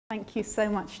Thank you so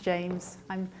much, James.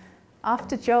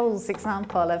 After Joel's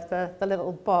example of the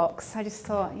little box, I just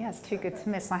thought, yeah, it's too good to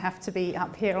miss. I have to be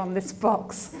up here on this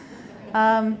box.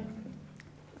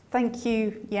 Thank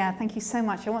you. Yeah, thank you so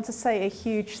much. I want to say a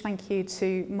huge thank you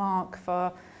to Mark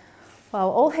for, well,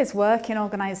 all his work in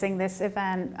organising this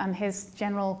event and his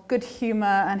general good humour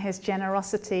and his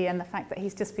generosity and the fact that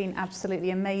he's just been absolutely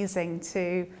amazing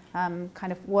to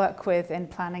kind of work with in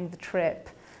planning the trip.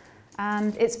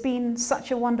 And it's been such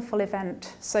a wonderful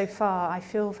event so far. I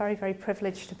feel very, very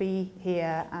privileged to be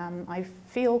here. I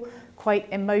feel quite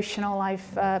emotional.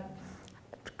 I've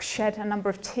shed a number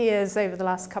of tears over the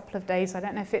last couple of days. I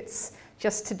don't know if it's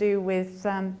just to do with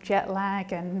jet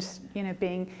lag and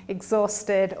being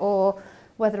exhausted, or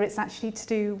whether it's actually to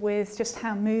do with just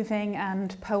how moving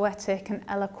and poetic and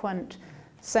eloquent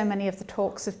so many of the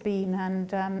talks have been.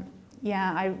 And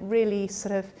yeah, I really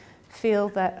sort of feel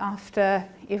that after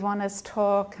Ivana's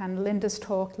talk and Linda's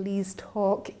talk, Lee's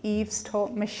talk, Eve's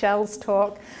talk, Michelle's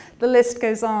talk, the list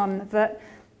goes on, that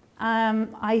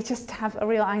I just have a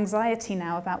real anxiety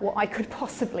now about what I could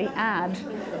possibly add,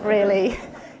 really.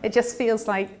 It just feels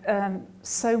like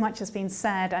so much has been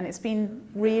said, and it's been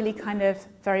really kind of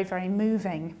very, very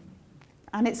moving.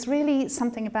 And it's really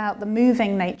something about the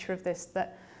moving nature of this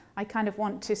that I kind of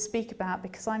want to speak about,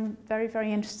 because I'm very,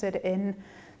 very interested in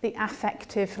the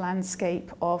affective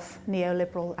landscape of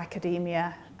neoliberal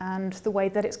academia and the way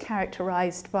that it's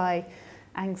characterized by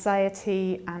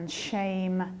anxiety and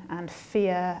shame and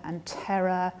fear and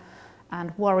terror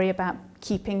and worry about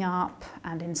keeping up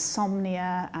and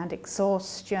insomnia and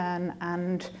exhaustion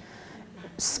and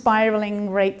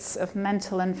spiraling rates of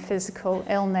mental and physical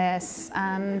illness.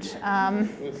 And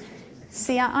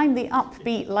see, I'm the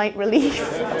upbeat light relief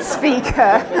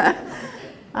speaker.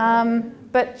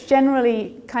 But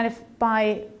generally, kind of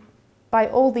by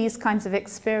all these kinds of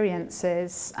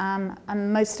experiences,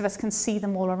 and most of us can see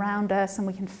them all around us and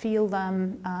we can feel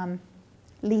them.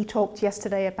 Lee talked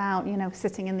yesterday about,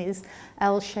 sitting in these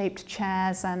L-shaped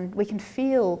chairs, and we can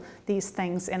feel these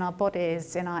things in our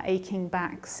bodies, in our aching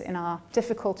backs, in our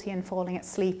difficulty in falling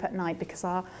asleep at night because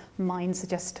our minds are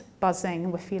just buzzing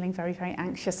and we're feeling very, very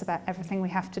anxious about everything we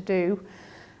have to do.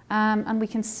 And we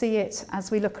can see it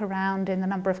as we look around in the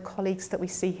number of colleagues that we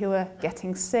see who are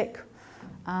getting sick.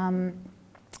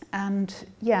 And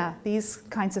yeah, these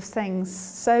kinds of things.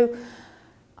 So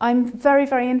I'm very,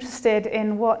 very interested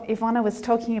in what Ivana was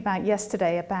talking about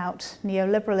yesterday about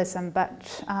neoliberalism,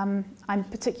 but I'm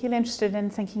particularly interested in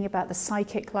thinking about the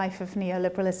psychic life of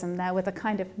neoliberalism there, with a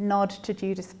kind of nod to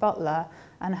Judith Butler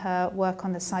and her work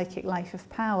on the psychic life of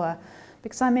power.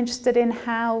 Because I'm interested in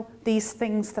how these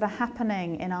things that are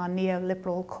happening in our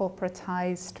neoliberal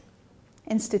corporatized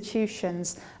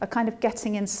institutions are kind of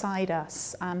getting inside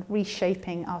us and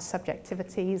reshaping our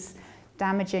subjectivities,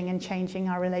 damaging and changing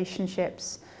our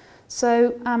relationships.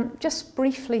 So just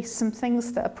briefly, some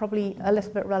things that are probably a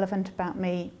little bit relevant about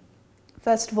me.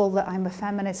 First of all, that I'm a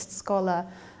feminist scholar.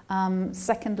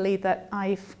 Secondly, that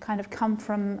I've kind of come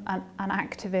from an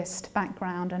activist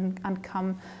background and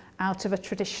come out of a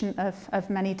tradition of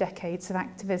many decades of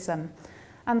activism.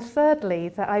 And thirdly,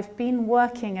 that I've been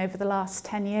working over the last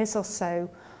 10 years or so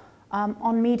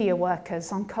on media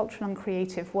workers, on cultural and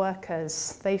creative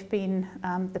workers. They've been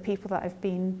the people that I've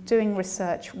been doing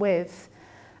research with.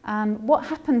 And what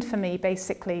happened for me,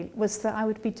 basically, was that I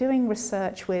would be doing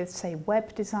research with, say,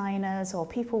 web designers or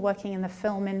people working in the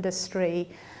film industry,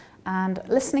 and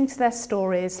listening to their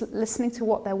stories, listening to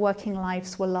what their working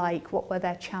lives were like, what were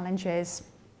their challenges,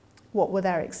 what were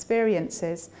their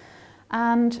experiences.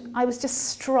 And I was just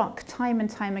struck time and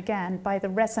time again by the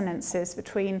resonances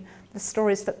between the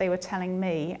stories that they were telling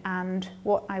me and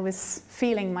what I was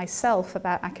feeling myself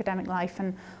about academic life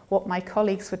and what my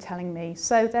colleagues were telling me.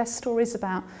 So their stories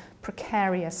about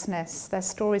precariousness, their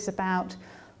stories about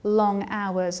long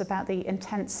hours, about the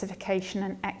intensification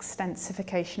and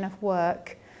extensification of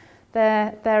work,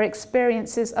 their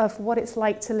experiences of what it's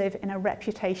like to live in a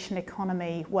reputation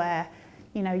economy where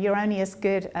you're only as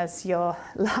good as your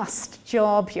last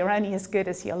job, you're only as good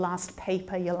as your last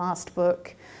paper, your last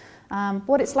book.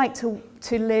 What it's like to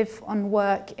live and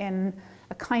work in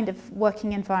a kind of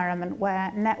working environment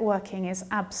where networking is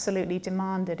absolutely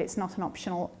demanded. It's not an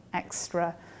optional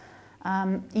extra,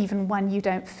 even when you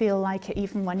don't feel like it,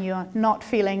 even when you're not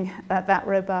feeling that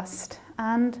robust.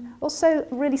 And also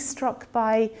really struck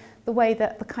by the way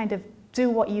that the kind of do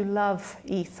what you love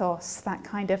ethos, that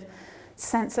kind of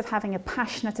sense of having a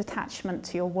passionate attachment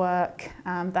to your work,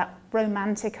 that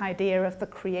romantic idea of the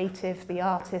creative, the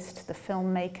artist, the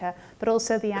filmmaker, but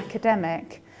also the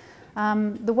academic.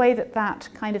 The way that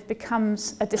kind of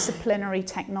becomes a disciplinary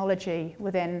technology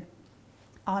within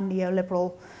our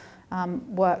neoliberal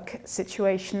work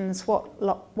situations, what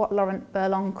Laurent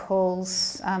Berlon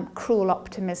calls cruel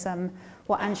optimism,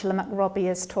 what Angela McRobbie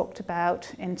has talked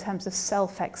about in terms of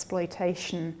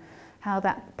self-exploitation, how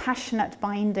that passionate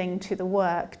binding to the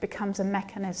work becomes a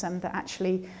mechanism that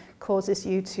actually causes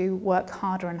you to work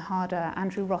harder and harder.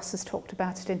 Andrew Ross has talked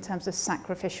about it in terms of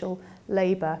sacrificial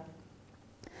labour.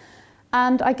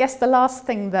 And I guess the last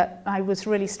thing that I was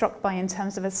really struck by in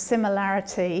terms of a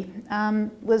similarity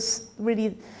was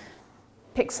really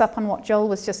picks up on what Joel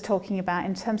was just talking about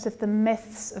in terms of the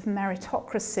myths of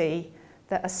meritocracy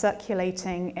that are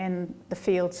circulating in the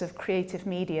fields of creative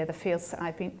media, the fields that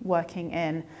I've been working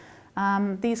in.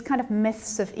 These kind of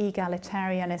myths of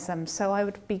egalitarianism. So I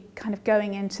would be kind of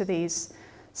going into these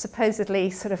supposedly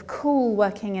sort of cool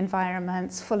working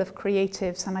environments full of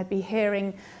creatives, and I'd be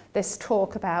hearing this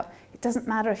talk about it doesn't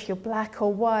matter if you're black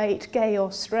or white, gay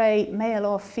or straight, male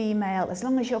or female, as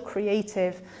long as you're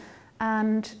creative.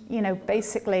 And, you know,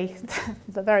 basically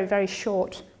the very, very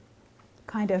short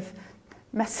kind of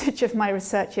message of my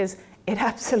research is it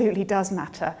absolutely does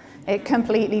matter. It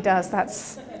completely does.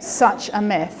 That's such a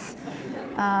myth.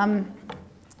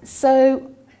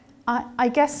 So I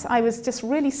guess I was just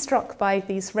really struck by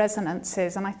these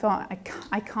resonances, and I thought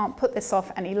I can't put this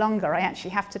off any longer. I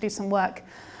actually have to do some work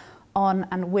on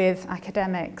and with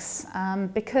academics,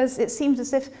 because it seems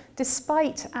as if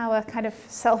despite our kind of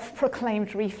self-proclaimed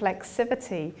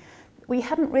reflexivity, we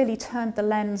hadn't really turned the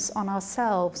lens on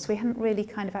ourselves. We hadn't really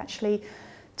kind of actually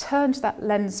turned that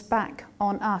lens back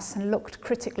on us and looked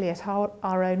critically at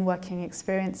our own working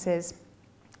experiences.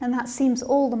 And that seems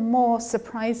all the more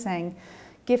surprising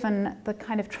given the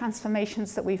kind of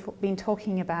transformations that we've been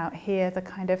talking about here, the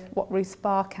kind of what Ruth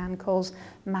Barkan calls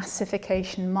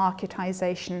massification,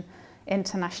 marketization,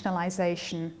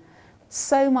 internationalization.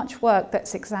 So much work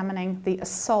that's examining the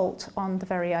assault on the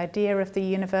very idea of the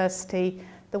university,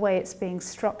 the way it's being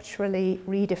structurally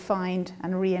redefined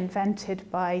and reinvented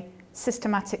by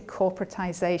systematic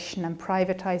corporatization and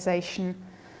privatization,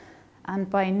 and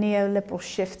by neoliberal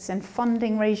shifts in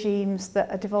funding regimes that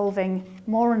are devolving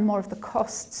more and more of the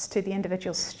costs to the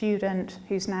individual student,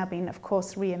 who's now been, of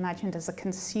course, reimagined as a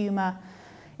consumer.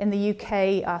 In the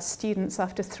UK, our students,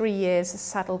 after 3 years, are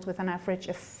saddled with an average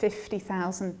of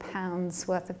 £50,000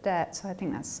 worth of debt. So I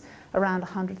think that's around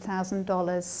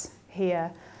 $100,000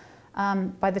 here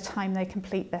by the time they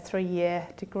complete their 3-year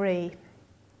degree.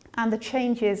 And the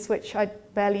changes, which I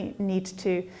barely need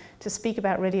to speak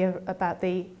about really, are about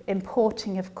the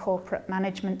importing of corporate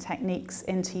management techniques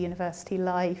into university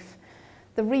life,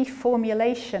 the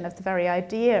reformulation of the very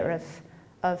idea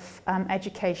of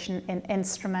education in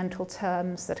instrumental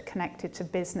terms that are connected to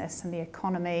business and the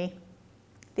economy,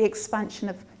 the expansion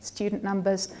of student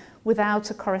numbers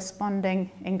without a corresponding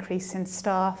increase in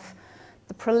staff,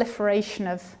 the proliferation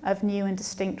of new and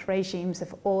distinct regimes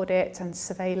of audit and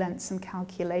surveillance and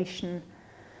calculation,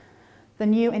 the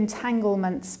new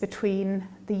entanglements between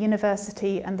the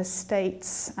university and the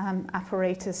state's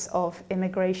apparatus of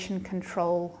immigration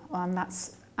control.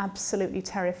 That's absolutely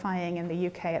terrifying in the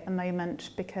UK at the moment,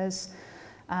 because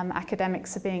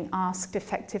academics are being asked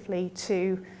effectively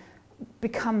to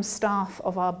become staff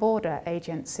of our border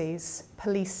agencies,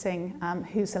 policing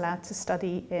who's allowed to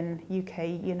study in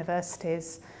UK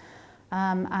universities.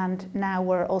 And now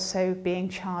we're also being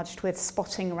charged with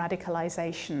spotting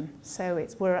radicalisation. So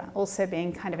we're also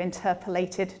being kind of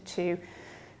interpolated to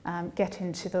get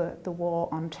into the war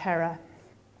on terror.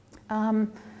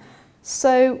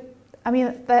 So, I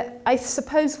mean, I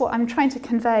suppose what I'm trying to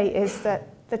convey is that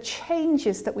the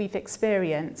changes that we've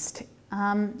experienced,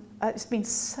 it's been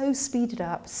so speeded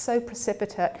up, so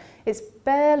precipitate, it's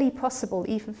barely possible,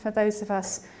 even for those of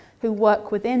us who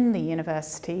work within the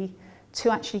university, to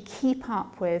actually keep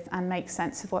up with and make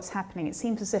sense of what's happening. It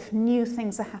seems as if new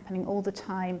things are happening all the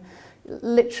time.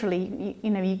 Literally,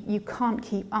 you can't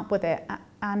keep up with it.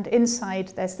 And inside,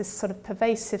 there's this sort of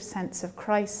pervasive sense of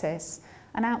crisis.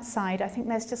 And outside, I think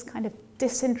there's just kind of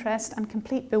disinterest and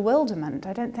complete bewilderment.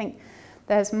 I don't think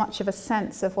there's much of a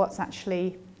sense of what's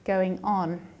actually going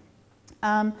on.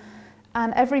 And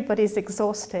everybody's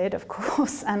exhausted, of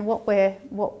course, and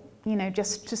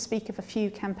just to speak of a few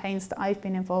campaigns that I've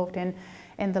been involved in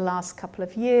the last couple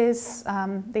of years,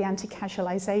 the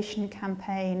anti-casualisation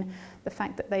campaign, the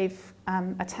fact that they've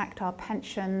attacked our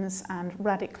pensions and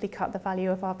radically cut the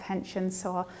value of our pensions.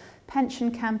 So our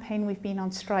pension campaign, we've been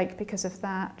on strike because of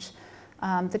that.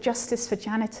 The Justice for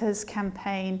Janitors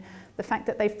campaign, the fact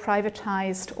that they've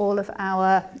privatised all of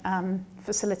our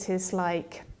facilities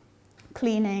like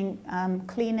cleaning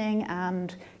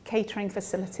and catering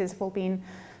facilities have all been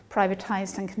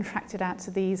privatised and contracted out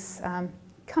to these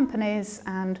companies,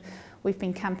 and We've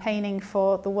been campaigning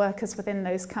for the workers within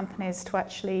those companies to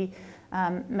actually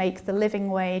make the living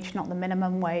wage, not the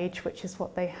minimum wage, which is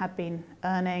what they had been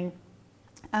earning.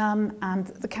 And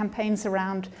the campaigns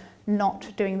around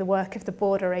not doing the work of the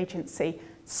border agency.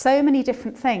 So many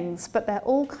different things, but they're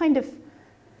all kind of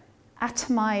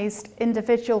atomized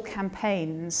individual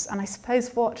campaigns. And I suppose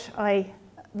what I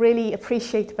really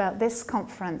appreciate about this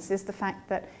conference is the fact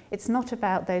that it's not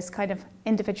about those kind of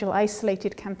individual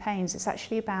isolated campaigns. It's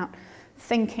actually about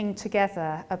thinking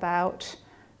together, about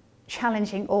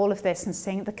challenging all of this and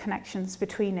seeing the connections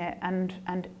between it and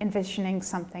envisioning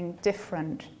something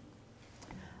different.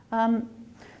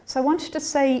 So I wanted to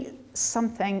say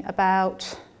something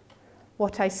about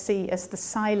what I see as the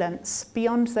silence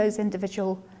beyond those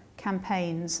individual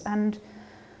campaigns. And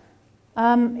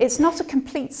it's not a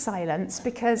complete silence,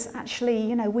 because actually,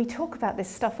 you know, we talk about this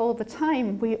stuff all the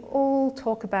time. We all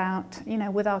talk about, you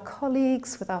know, with our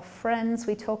colleagues, with our friends,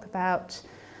 we talk about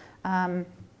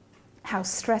how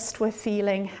stressed we're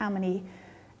feeling, how many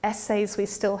essays we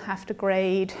still have to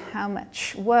grade, how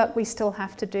much work we still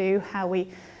have to do, how we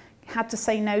had to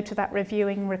say no to that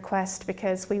reviewing request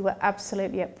because we were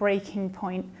absolutely at breaking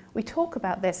point. We talk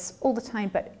about this all the time,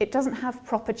 but it doesn't have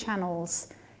proper channels.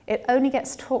 It only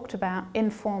gets talked about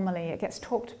informally. It gets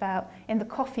talked about in the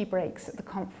coffee breaks at the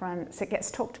conference. It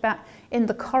gets talked about in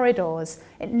the corridors.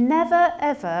 It never,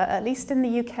 ever, at least in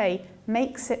the UK,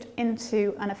 makes it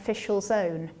into an official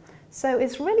zone. So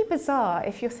it's really bizarre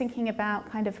if you're thinking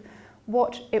about kind of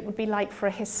what it would be like for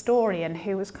a historian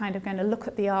who was kind of going to look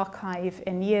at the archive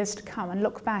in years to come and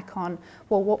look back on,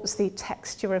 well, what was the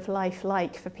texture of life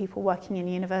like for people working in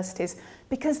universities?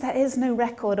 Because there is no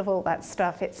record of all that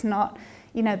stuff. It's not,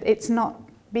 you know, it's not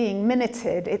being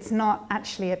minuted, it's not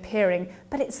actually appearing,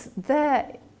 but it's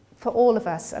there for all of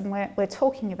us, and we're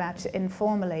talking about it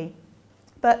informally.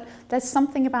 But there's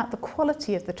something about the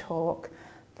quality of the talk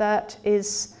that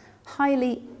is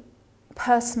highly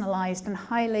personalized and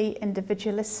highly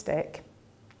individualistic,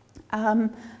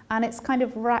 and it's kind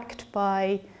of racked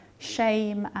by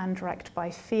shame and racked by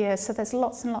fear. So there's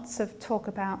lots and lots of talk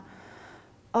about,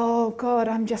 oh God,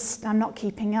 I'm not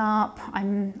keeping up,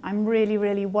 I'm really,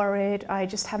 really worried, I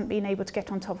just haven't been able to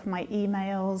get on top of my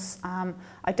emails,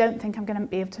 I don't think I'm going to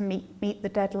be able to meet the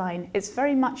deadline. It's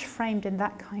very much framed in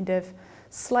that kind of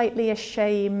slightly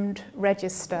ashamed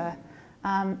register,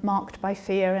 marked by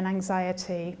fear and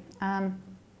anxiety.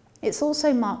 It's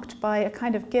also marked by a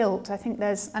kind of guilt. I think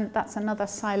that's another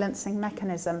silencing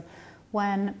mechanism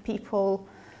when people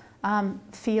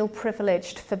feel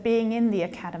privileged for being in the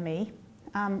academy,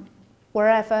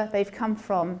 wherever they've come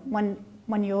from.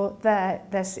 When you're there,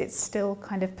 it's still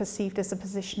kind of perceived as a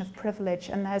position of privilege,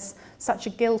 and there's such a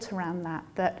guilt around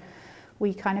that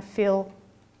we kind of feel,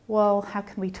 well, how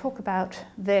can we talk about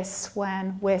this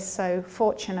when we're so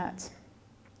fortunate?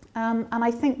 And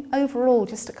I think overall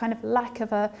just a kind of lack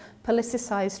of a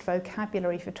politicised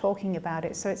vocabulary for talking about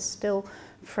it. So it's still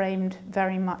framed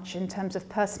very much in terms of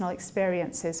personal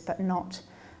experiences, but not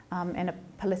in a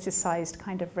politicised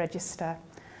kind of register.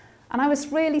 And I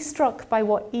was really struck by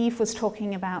what Eve was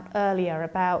talking about earlier,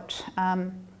 about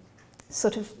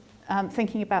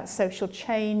thinking about social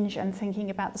change and thinking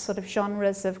about the sort of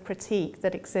genres of critique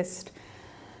that exist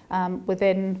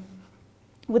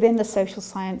within the social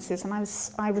sciences. And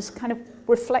I was kind of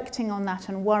reflecting on that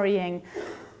and worrying,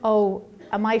 oh,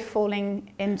 am I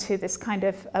falling into this kind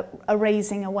of a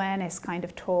raising awareness kind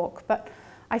of talk? But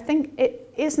I think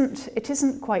it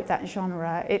isn't quite that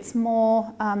genre. It's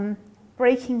more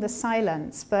breaking the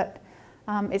silence, but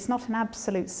it's not an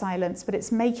absolute silence, but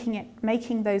it's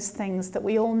making those things that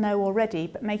we all know already,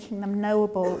 but making them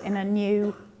knowable in a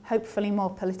new, hopefully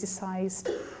more politicised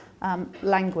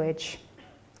language.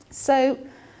 So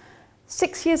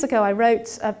 6 years ago, I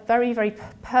wrote a very, very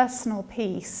personal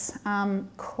piece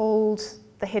called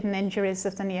The Hidden Injuries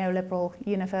of the Neoliberal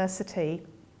University.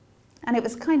 And it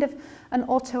was kind of an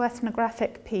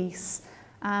autoethnographic piece,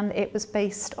 and it was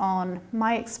based on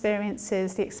my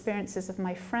experiences, the experiences of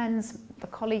my friends, the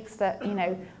colleagues that, you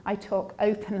know, I talk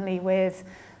openly with,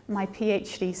 my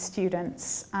PhD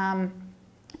students. And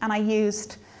I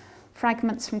used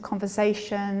fragments from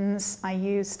conversations, I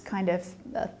used kind of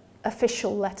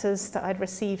official letters that I'd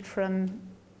received from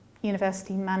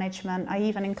university management. I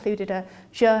even included a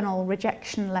journal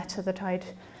rejection letter that I'd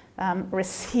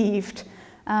received.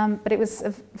 But it was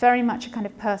very much a kind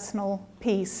of personal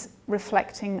piece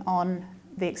reflecting on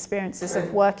the experiences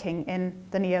of working in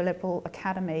the Neoliberal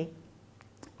Academy.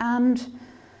 And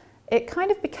it kind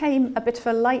of became a bit of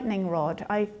a lightning rod.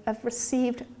 I've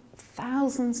received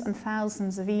thousands and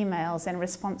thousands of emails in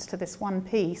response to this one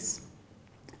piece.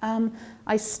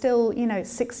 I still, you know,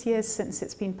 it's 6 years since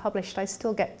it's been published, I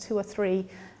still get 2 or 3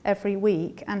 every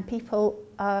week, and people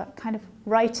are kind of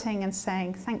writing and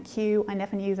saying, thank you, I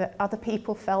never knew that other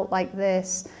people felt like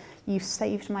this, you've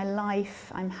saved my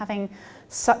life, I'm having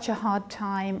such a hard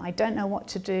time, I don't know what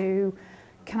to do,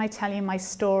 can I tell you my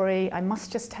story, I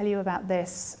must just tell you about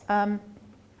this.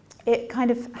 It kind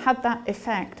of had that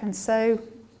effect, and so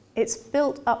it's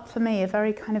built up for me a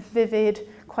very kind of vivid,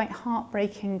 quite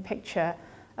heartbreaking picture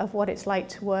of what it's like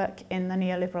to work in the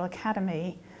Neoliberal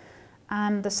Academy,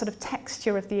 and the sort of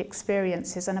texture of the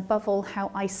experiences, and above all,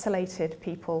 how isolated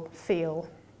people feel.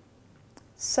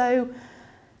 So,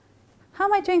 how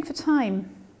am I doing for time?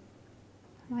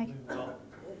 Well,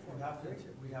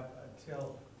 we have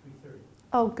until 3:30.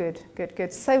 Oh, good, good,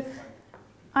 good. So,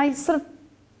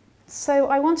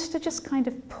 I wanted to just kind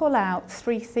of pull out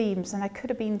 3 themes, and there could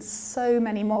have been so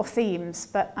many more themes,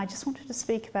 but I just wanted to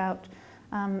speak about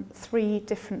 3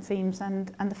 different themes,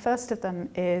 and the first of them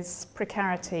is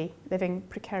precarity, living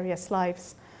precarious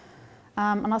lives.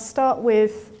 And I'll start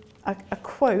with a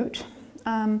quote.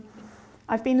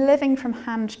 I've been living from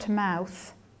hand to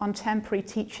mouth on temporary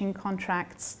teaching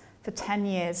contracts for 10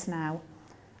 years now.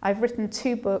 I've written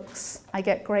 2 books, I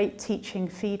get great teaching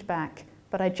feedback,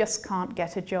 but I just can't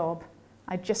get a job.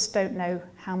 I just don't know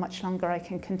how much longer I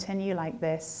can continue like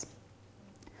this.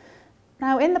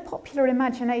 Now, in the popular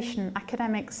imagination,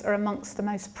 academics are amongst the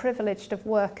most privileged of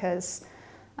workers,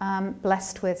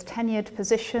 blessed with tenured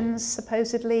positions,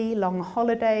 supposedly, long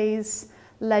holidays,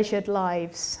 leisured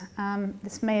lives.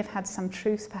 This may have had some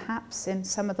truth, perhaps, in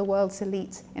some of the world's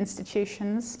elite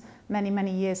institutions many,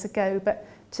 many years ago, but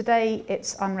today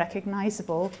it's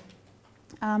unrecognisable.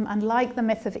 And like the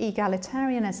myth of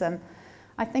egalitarianism,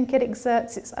 I think it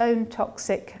exerts its own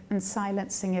toxic and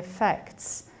silencing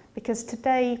effects, because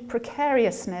today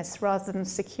precariousness rather than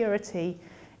security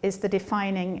is the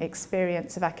defining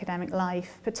experience of academic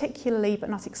life, particularly but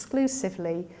not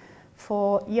exclusively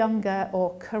for younger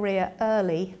or career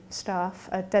early staff,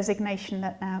 a designation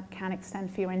that now can extend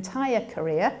for your entire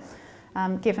career,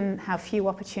 given how few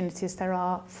opportunities there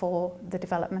are for the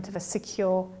development of a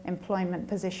secure employment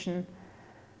position.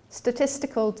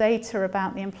 Statistical data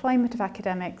about the employment of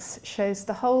academics shows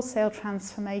the wholesale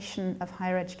transformation of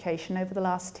higher education over the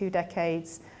last 2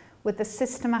 decades, with the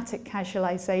systematic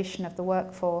casualisation of the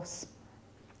workforce.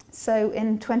 So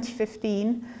in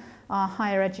 2015, our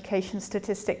Higher Education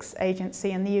Statistics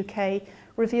Agency in the UK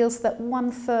reveals that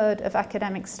 1/3 of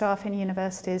academic staff in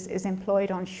universities is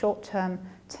employed on short-term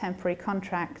temporary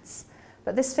contracts.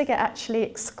 But this figure actually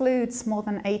excludes more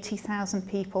than 80,000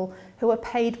 people who are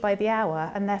paid by the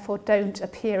hour and therefore don't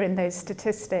appear in those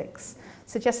statistics,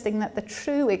 suggesting that the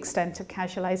true extent of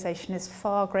casualisation is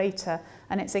far greater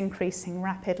and it's increasing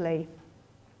rapidly.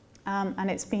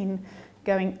 And it's been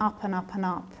going up and up and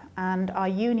up. And our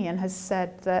union has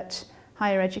said that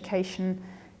higher education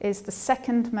is the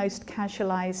 2nd most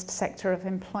casualised sector of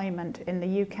employment in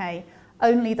the UK.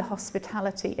 Only the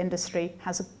hospitality industry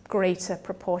has a greater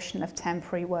proportion of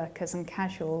temporary workers and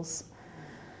casuals.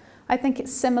 I think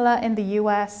it's similar in the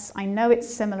US. I know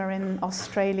it's similar in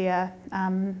Australia.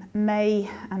 May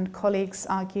and colleagues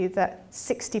argue that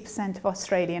 60% of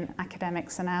Australian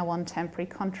academics are now on temporary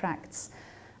contracts.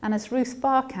 And as Ruth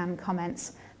Barkan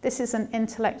comments, this is an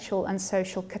intellectual and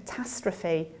social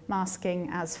catastrophe masking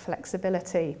as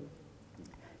flexibility.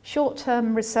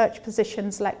 Short-term research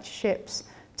positions, lectureships,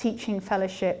 teaching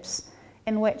fellowships,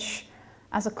 in which,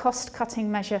 as a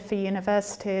cost-cutting measure for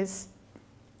universities,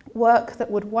 work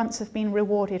that would once have been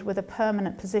rewarded with a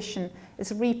permanent position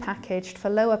is repackaged for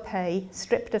lower pay,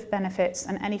 stripped of benefits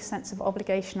and any sense of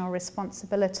obligation or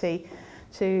responsibility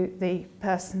to the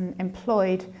person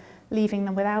employed, leaving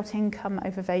them without income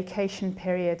over vacation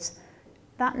periods.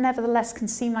 That nevertheless can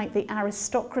seem like the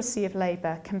aristocracy of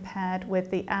labour compared with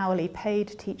the hourly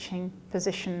paid teaching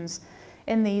positions.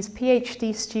 In these,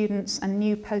 PhD students and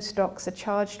new postdocs are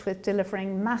charged with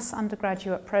delivering mass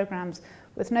undergraduate programmes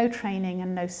with no training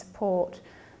and no support.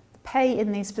 The pay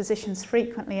in these positions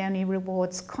frequently only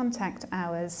rewards contact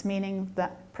hours, meaning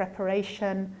that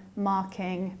preparation,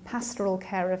 marking, pastoral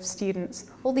care of students,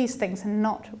 all these things are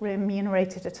not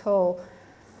remunerated at all.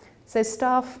 So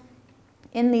staff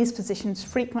in these positions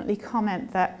frequently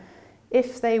comment that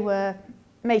if they were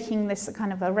making this a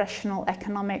kind of a rational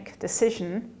economic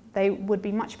decision, they would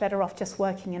be much better off just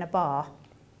working in a bar.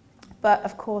 But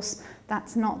of course,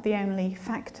 that's not the only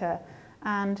factor.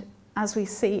 And as we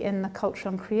see in the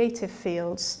cultural and creative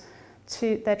fields,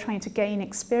 they're trying to gain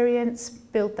experience,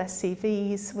 build their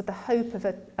CVs with the hope of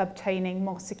obtaining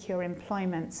more secure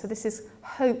employment. So this is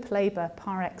hope labour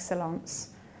par excellence.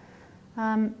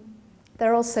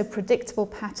 There are also predictable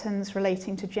patterns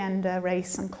relating to gender,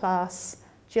 race and class.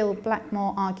 Gill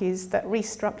Blackmore argues that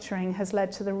restructuring has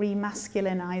led to the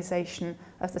remasculinization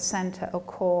of the centre or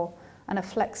core and a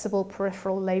flexible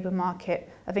peripheral labour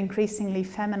market of increasingly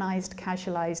feminised,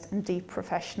 casualised and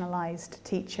deprofessionalised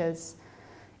teachers.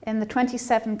 In the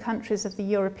 27 countries of the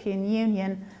European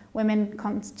Union, women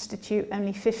constitute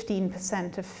only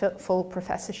 15% of full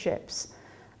professorships,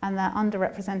 and their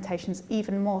underrepresentation is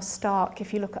even more stark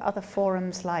if you look at other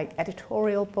forums like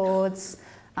editorial boards,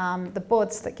 the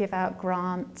boards that give out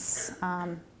grants,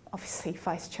 obviously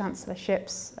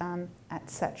vice-chancellorships,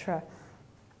 etc.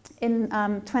 In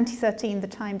 2013, the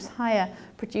Times Higher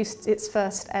produced its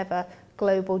first ever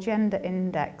global gender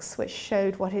index, which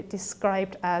showed what it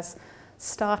described as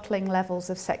startling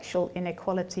levels of sexual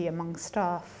inequality among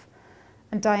staff.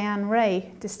 And Diane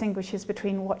Ray distinguishes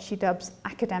between what she dubs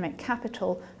academic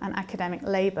capital and academic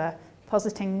labour,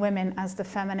 positing women as the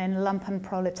feminine lumpen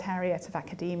proletariat of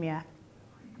academia.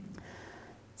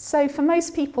 So for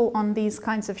most people on these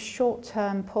kinds of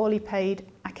short-term, poorly paid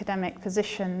academic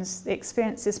positions, the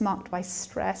experience is marked by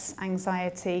stress,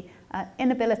 anxiety,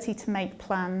 inability to make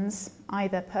plans,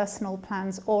 either personal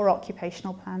plans or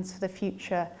occupational plans for the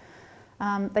future.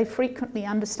 They frequently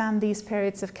understand these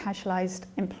periods of casualised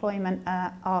employment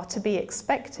are to be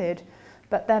expected,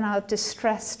 but then are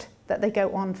distressed that they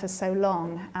go on for so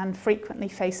long and frequently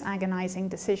face agonising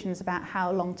decisions about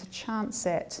how long to chance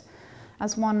it.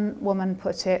 As one woman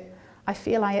put it, I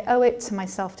feel I owe it to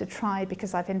myself to try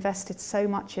because I've invested so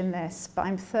much in this, but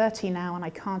I'm 30 now and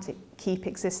I can't keep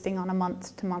existing on a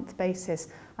month-to-month basis.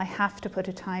 I have to put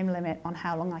a time limit on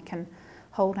how long I can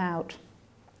hold out.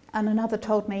 And another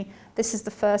told me, this is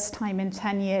the first time in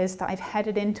 10 years that I've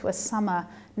headed into a summer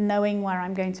knowing where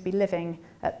I'm going to be living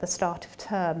at the start of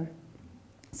term.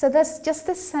 So there's just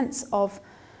this sense of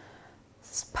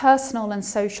personal and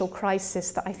social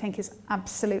crisis that I think is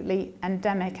absolutely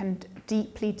endemic and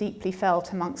deeply, deeply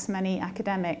felt amongst many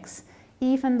academics,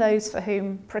 even those for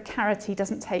whom precarity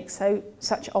doesn't take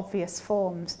such obvious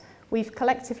forms. We've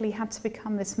collectively had to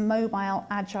become this mobile,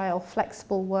 agile,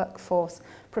 flexible workforce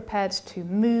prepared to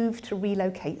move, to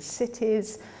relocate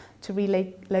cities, to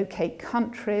relocate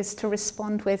countries, to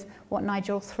respond with what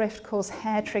Nigel Thrift calls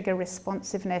hair trigger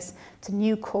responsiveness to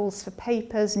new calls for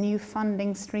papers, new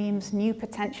funding streams, new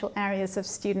potential areas of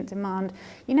student demand.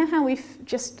 You know how we've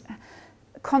just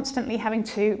constantly having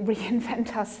to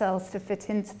reinvent ourselves to fit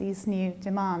into these new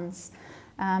demands.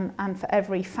 And for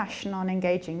every fashion on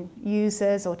engaging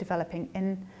users or developing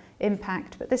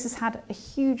impact, but this has had a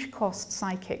huge cost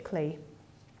psychically.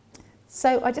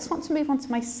 So I just want to move on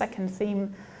to my second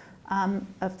theme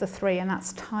of the three, and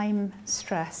that's time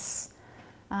stress.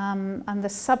 And the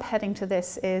subheading to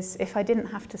this is, if I didn't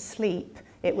have to sleep,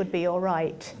 it would be all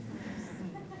right.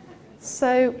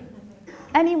 So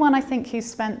anyone, I think, who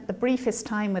spent the briefest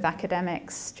time with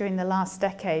academics during the last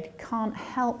decade can't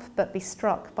help but be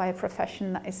struck by a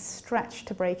profession that is stretched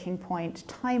to breaking point.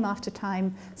 Time after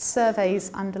time,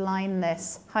 surveys underline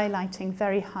this, highlighting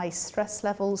very high stress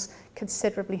levels,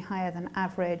 considerably higher than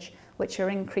average, which are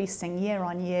increasing year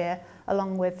on year,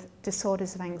 along with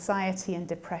disorders of anxiety and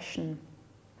depression.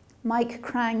 Mike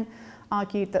Krang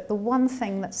argued that the one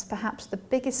thing that's perhaps the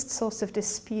biggest source of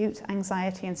dispute,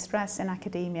 anxiety and stress in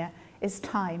academia is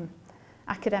time.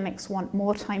 Academics want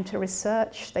more time to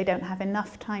research, they don't have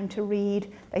enough time to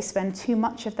read, they spend too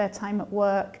much of their time at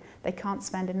work, they can't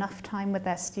spend enough time with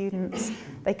their students,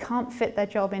 they can't fit their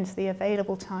job into the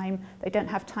available time, they don't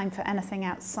have time for anything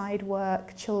outside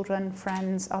work, children,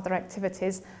 friends, other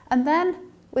activities, and then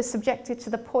we're subjected to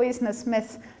the poisonous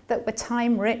myth that we're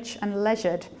time-rich and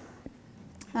leisured.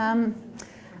 And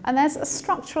there's a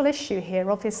structural issue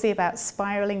here, obviously, about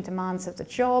spiralling demands of the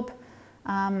job,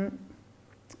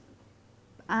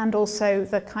 and also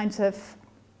the kinds of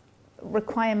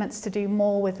requirements to do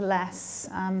more with less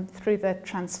through the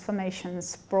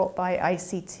transformations brought by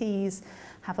ICTs.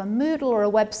 Have a Moodle or a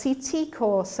WebCT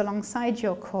course alongside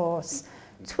your course.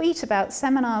 Tweet about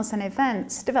seminars and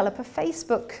events. Develop a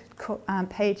Facebook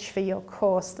page for your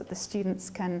course that the students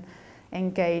can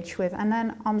engage with. And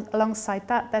then alongside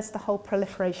that, there's the whole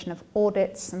proliferation of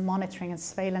audits and monitoring and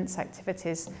surveillance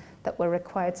activities that we're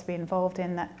required to be involved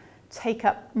in that take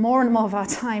up more and more of our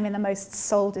time in the most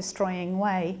soul-destroying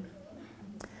way.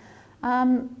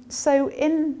 So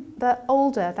in the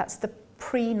older, that's the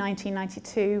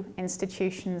pre-1992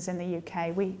 institutions in the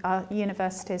UK, our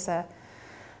universities are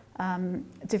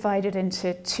divided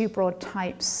into two broad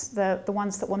types. The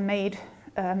ones that were made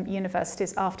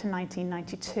universities after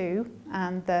 1992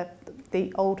 and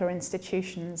the older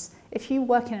institutions. If you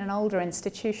work in an older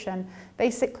institution,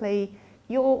 basically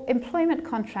your employment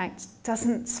contract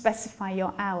doesn't specify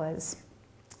your hours.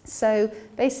 So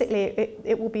basically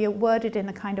it will be worded in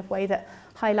a kind of way that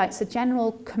highlights a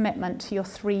general commitment to your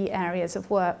 3 areas of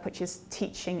work, which is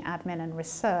teaching, admin and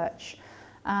research,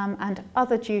 and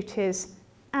other duties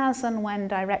as and when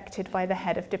directed by the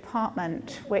head of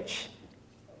department, which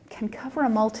can cover a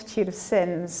multitude of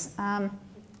sins.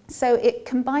 So it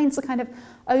combines a kind of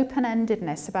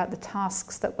open-endedness about the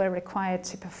tasks that we're required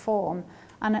to perform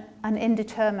and an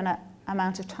indeterminate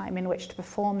amount of time in which to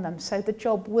perform them. So the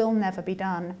job will never be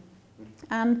done.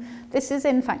 And this is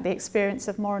in fact the experience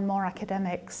of more and more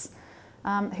academics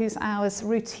whose hours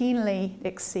routinely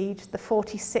exceed the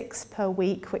 46 per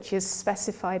week, which is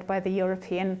specified by the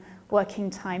European Working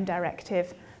Time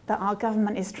Directive that our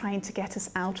government is trying to get us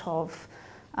out of.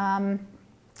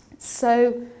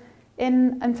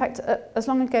 In fact, as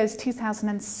long ago as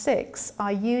 2006,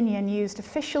 our union used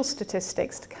official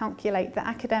statistics to calculate that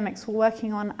academics were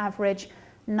working on average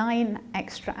 9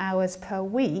 extra hours per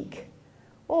week,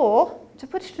 or, to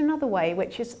put it another way,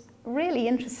 which is really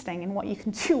interesting in what you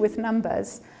can do with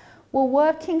numbers, were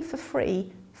working for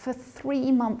free for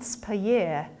 3 months per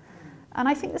year. And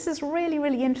I think this is really,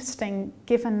 really interesting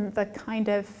given the kind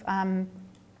of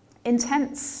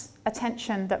intense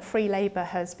attention that free labour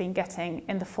has been getting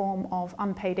in the form of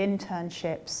unpaid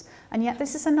internships. And yet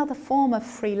this is another form of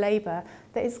free labour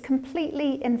that is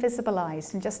completely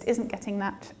invisibilised and just isn't getting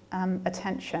that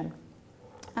attention.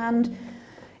 And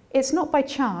it's not by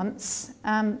chance,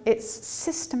 it's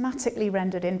systematically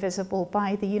rendered invisible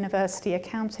by the university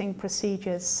accounting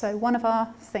procedures. So one of our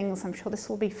things, I'm sure this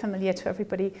will be familiar to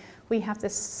everybody, we have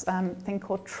this thing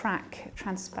called TRAC,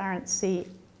 Transparency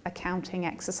Accounting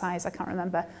Exercise. I can't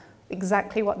remember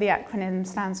exactly what the acronym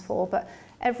stands for, but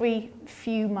every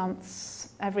few months,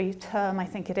 every term I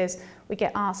think it is, we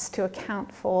get asked to account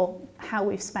for how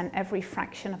we've spent every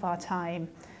fraction of our time.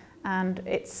 And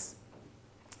it's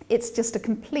just a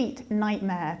complete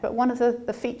nightmare. But one of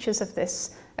the features of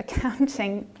this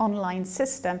accounting online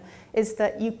system is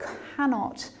that you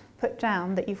cannot put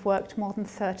down that you've worked more than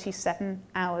 37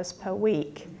 hours per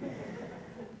week.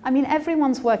 I mean,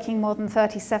 everyone's working more than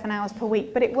 37 hours per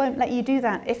week, but it won't let you do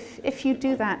that. If you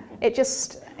do that,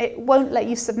 it won't let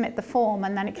you submit the form,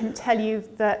 and then it can tell you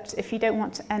that if you don't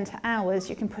want to enter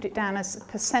hours, you can put it down as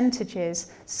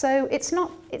percentages. So it's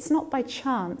not by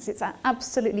chance. It's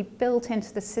absolutely built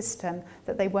into the system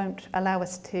that they won't allow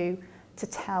us to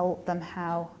tell them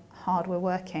how hard we're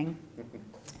working.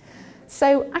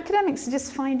 So academics are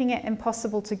just finding it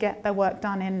impossible to get their work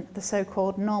done in the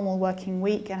so-called normal working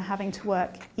week and having to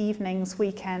work evenings,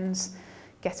 weekends,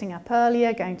 getting up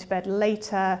earlier, going to bed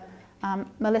later.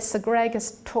 Melissa Gregg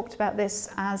has talked about this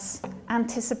as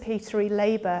anticipatory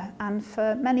labour, and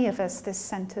for many of us this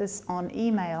centres on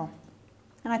email.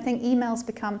 And I think emails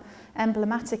become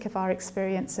emblematic of our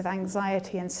experience of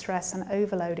anxiety and stress and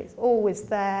overload. It's always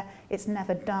there, it's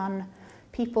never done.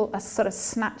 People are sort of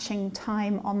snatching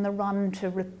time on the run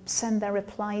to send their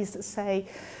replies that say,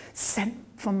 sent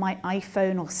from my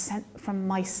iPhone or sent from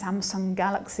my Samsung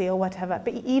Galaxy or whatever.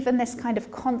 But even this kind of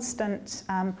constant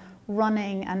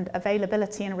running and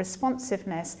availability and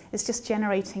responsiveness is just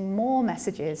generating more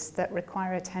messages that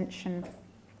require attention.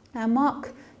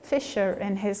 Mark Fisher,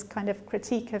 in his kind of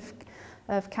critique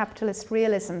of capitalist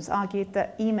realisms, argued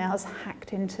that email has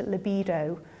hacked into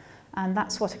libido, and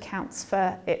that's what accounts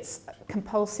for its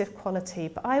compulsive quality.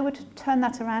 But I would turn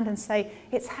that around and say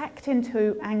it's hacked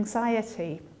into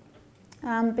anxiety.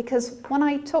 Because when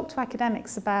I talk to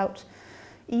academics about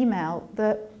email,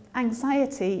 the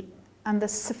anxiety and the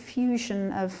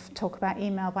suffusion of talk about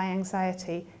email by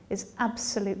anxiety is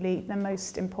absolutely the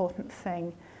most important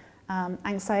thing.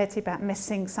 Anxiety about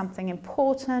missing something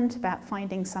important, about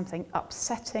finding something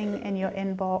upsetting in your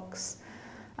inbox.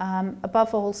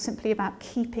 Above all, simply about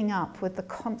keeping up with the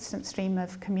constant stream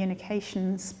of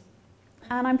communications.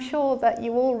 And I'm sure that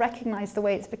you all recognise the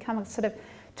way it's become a sort of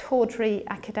tawdry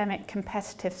academic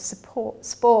competitive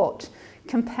sport,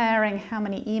 comparing how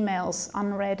many emails,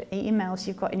 unread emails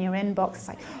you've got in your inbox. It's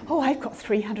like, oh, I've got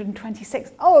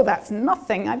 326. Oh, that's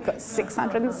nothing. I've got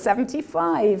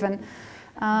 675.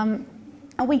 And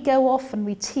we go off and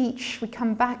we teach. We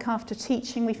come back after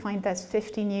teaching. We find there's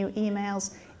 50 new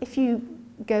emails. If you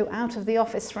go out of the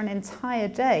office for an entire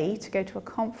day to go to a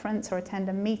conference or attend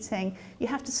a meeting, you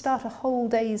have to start a whole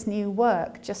day's new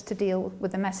work just to deal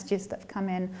with the messages that have come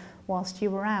in whilst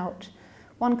you were out.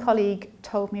 One colleague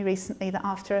told me recently that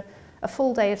after a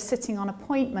full day of sitting on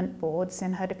appointment boards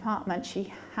in her department,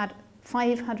 she had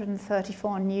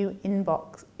 534 new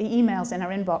emails in her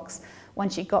inbox when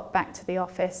she got back to the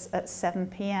office at 7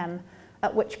 p.m,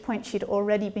 at which point she'd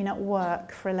already been at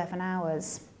work for 11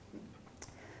 hours.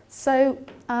 So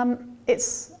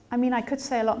I mean, I could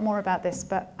say a lot more about this,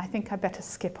 but I think I better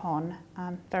skip on.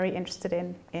 I'm very interested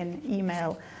in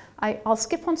email. I'll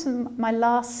skip on to my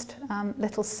last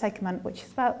little segment, which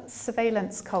is about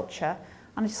surveillance culture.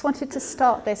 And I just wanted to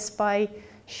start this by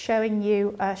showing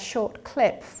you a short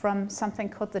clip from something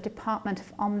called the Department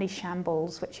of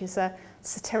Omnishambles, which is a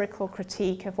satirical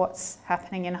critique of what's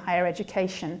happening in higher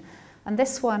education. And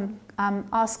this one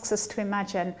asks us to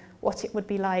imagine what it would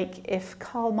be like if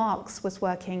Karl Marx was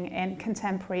working in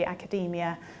contemporary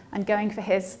academia and going for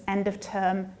his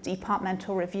end-of-term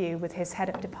departmental review with his head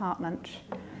of department.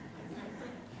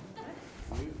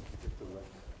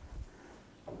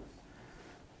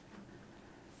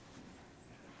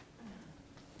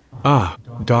 Ah,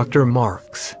 Dr.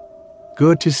 Marx.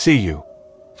 Good to see you.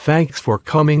 Thanks for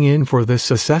coming in for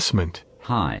this assessment.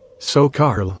 Hi. So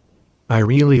Karl, I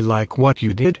really like what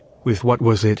you did with what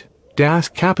was it? Das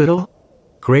Kapital?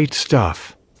 Great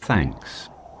stuff. Thanks.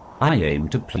 I aim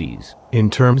to please. In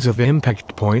terms of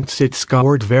impact points, it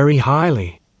scored very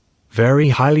highly. Very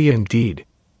highly indeed.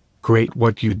 Great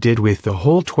what you did with the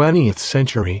whole 20th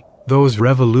century, those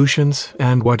revolutions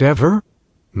and whatever.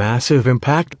 Massive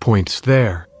impact points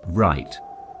there. Right.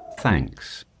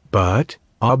 Thanks. But,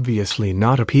 obviously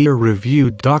not a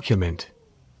peer-reviewed document.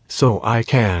 So I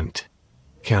can't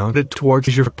count it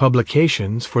towards your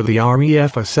publications for the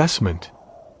REF assessment.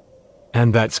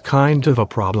 And that's kind of a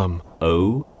problem.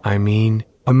 Oh? I mean,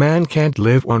 a man can't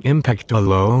live on impact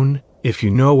alone, if you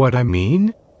know what I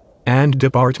mean. And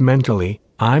departmentally,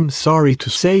 I'm sorry to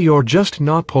say you're just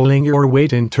not pulling your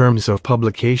weight in terms of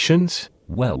publications.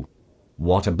 Well,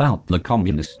 what about the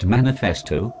Communist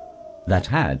Manifesto? That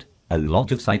had a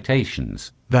lot of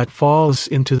citations. That falls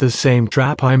into the same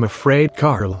trap, I'm afraid,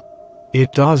 Karl.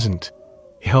 It doesn't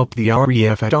help the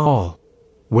REF at all.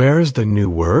 Where's the new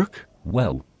work?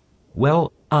 Well,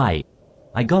 I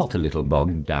got a little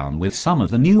bogged down with some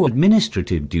of the new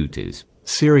administrative duties.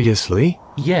 Seriously?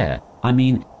 Yeah, I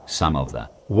mean, some of the...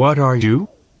 What are you?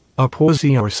 A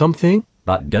posy or something?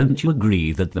 But don't you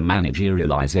agree that the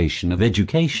managerialization of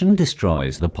education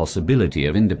destroys the possibility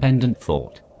of independent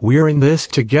thought? We're in this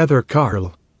together,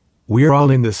 Karl. We're all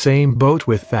in the same boat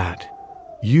with that.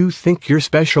 You think you're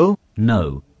special?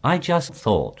 No, I just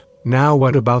thought. Now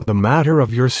what about the matter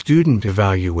of your student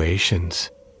evaluations?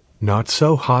 Not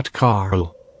so hot,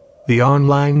 Karl. The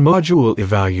online module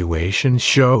evaluation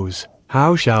shows,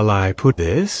 how shall I put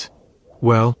this?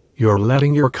 Well, you're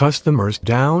letting your customers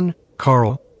down,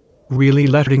 Karl. Really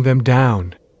letting them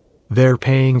down. They're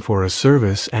paying for a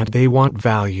service and they want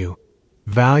value.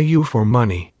 Value for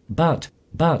money. But,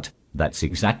 that's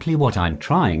exactly what I'm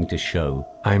trying to show.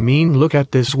 I mean, look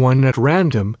at this one at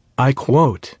random, I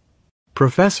quote.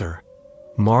 Professor,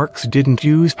 Marx didn't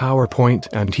use PowerPoint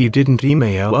and he didn't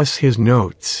email us his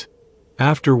notes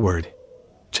afterward.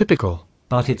 Typical.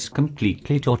 But it's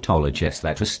completely tautologous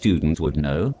that a student would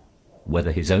know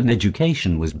whether his own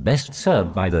education was best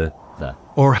served by the...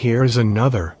 Or here's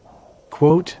another.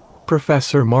 Quote,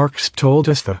 Professor Marx told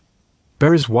us the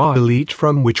bourgeois elite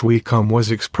from which we come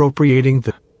was expropriating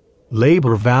the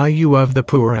labor value of the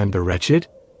poor and the wretched.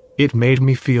 It made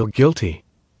me feel guilty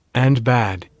and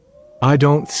bad. I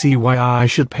don't see why I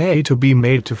should pay to be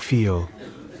made to feel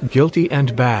guilty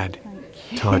and bad.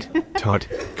 Tut,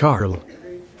 Karl.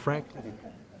 Frank.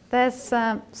 There's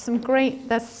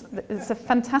it's a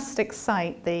fantastic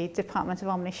site, the Department of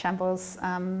Omnishambles.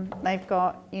 They've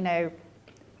got,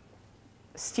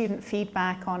 student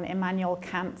feedback on Immanuel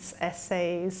Kant's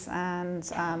essays and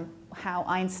how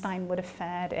Einstein would have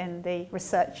fared in the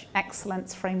research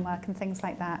excellence framework and things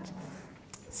like that.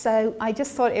 So I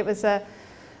just thought it was a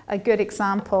good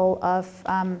example of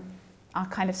our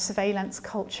kind of surveillance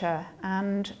culture.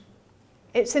 And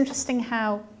it's interesting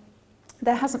how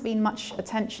there hasn't been much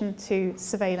attention to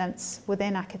surveillance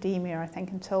within academia, I think,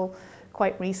 until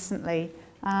quite recently.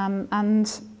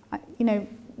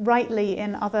 Rightly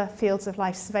in other fields of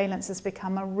life, surveillance has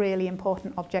become a really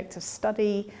important object of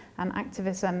study and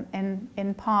activism,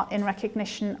 in part in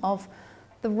recognition of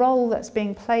the role that's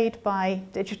being played by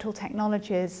digital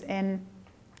technologies in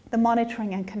the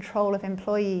monitoring and control of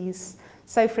employees.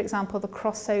 So, for example, the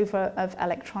crossover of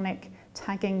electronic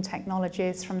tagging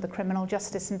technologies from the criminal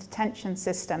justice and detention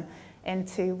system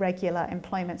into regular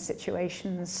employment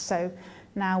situations. So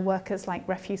now workers like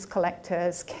refuse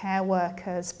collectors, care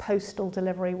workers, postal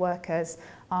delivery workers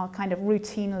are kind of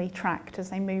routinely tracked as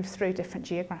they move through different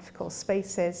geographical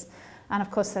spaces. And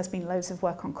of course, there's been loads of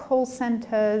work on call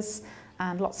centres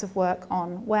and lots of work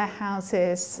on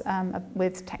warehouses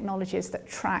with technologies that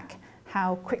track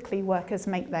how quickly workers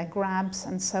make their grabs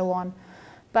and so on.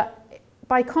 But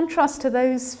by contrast to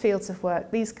those fields of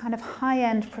work, these kind of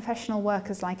high-end professional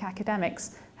workers like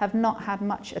academics have not had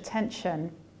much attention.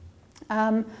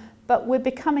 But we're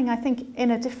becoming, I think,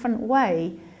 in a different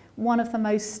way, one of the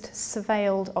most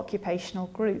surveilled occupational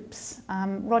groups.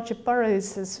 Roger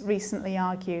Burrows has recently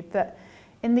argued that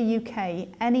in the UK,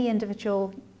 any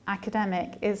individual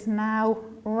academic is now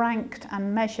ranked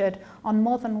and measured on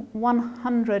more than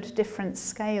 100 different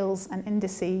scales and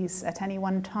indices at any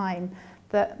one time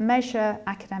that measure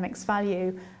academics'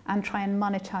 value and try and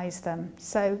monetize them.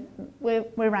 So we're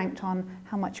ranked on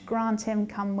how much grant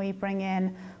income we bring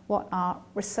in, what our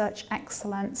research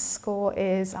excellence score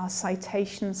is, our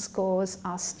citation scores,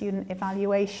 our student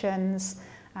evaluations,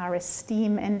 our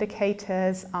esteem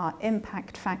indicators, our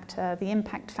impact factor, the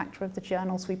impact factor of the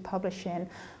journals we publish in,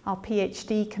 our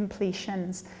PhD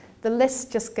completions. The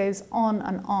list just goes on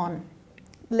and on,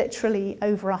 literally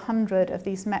over 100 of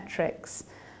these metrics.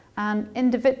 And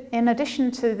in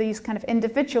addition to these kind of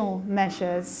individual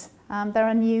measures, there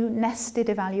are new nested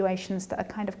evaluations that are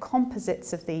kind of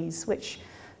composites of these, which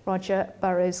Roger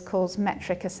Burrows calls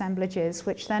metric assemblages,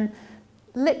 which then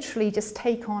literally just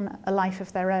take on a life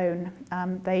of their own.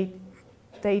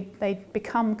 They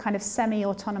become kind of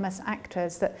semi-autonomous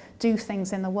actors that do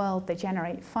things in the world. They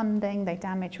generate funding, they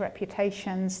damage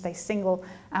reputations, they single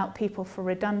out people for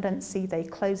redundancy, they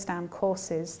close down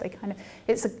courses. They kind of,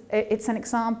 it's an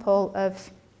example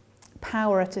of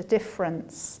power at a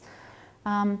difference.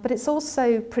 But it's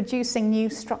also producing new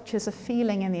structures of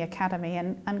feeling in the academy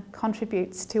and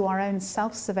contributes to our own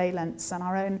self-surveillance and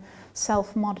our own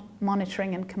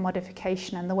self-monitoring and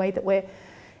commodification and the way that we're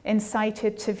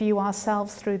incited to view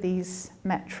ourselves through these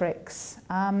metrics.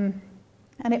 And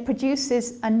it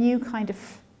produces a new kind of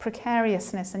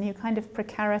precariousness, a new kind of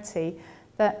precarity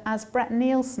that, as Brett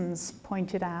Nielsen's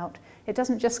pointed out, it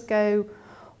doesn't just go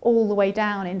all the way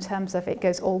down in terms of it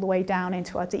goes all the way down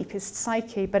into our deepest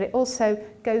psyche, but it also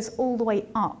goes all the way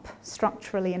up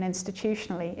structurally and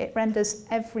institutionally. It renders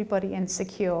everybody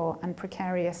insecure and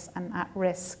precarious and at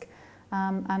risk.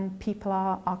 And people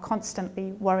are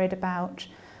constantly worried about,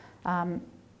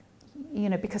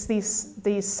 because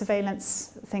these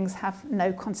surveillance things have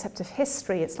no concept of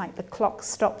history. It's like the clock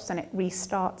stops and it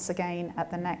restarts again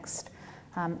at the next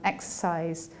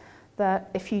exercise.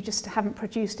 That if you just haven't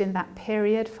produced in that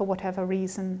period for whatever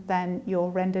reason, then you're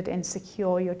rendered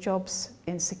insecure, your job's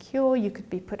insecure, you could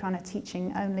be put on a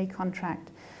teaching-only contract.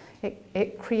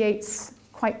 It creates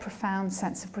quite profound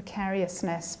sense of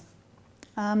precariousness.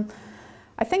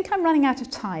 I think I'm running out of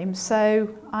time, so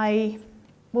I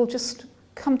will just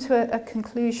come to a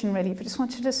conclusion really, but just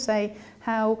wanted to say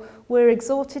how we're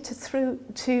exhorted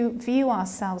to view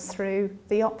ourselves through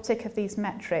the optic of these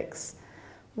metrics,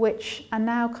 which are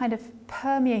now kind of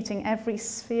permeating every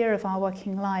sphere of our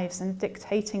working lives and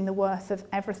dictating the worth of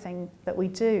everything that we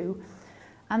do.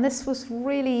 And this was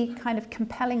really kind of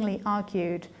compellingly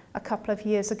argued a couple of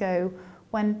years ago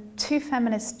when two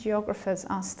feminist geographers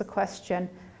asked the question,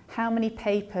 how many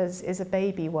papers is a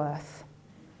baby worth?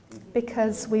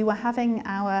 Because we were having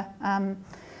our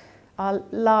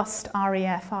last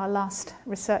REF, our last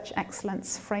research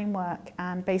excellence framework,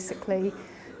 and basically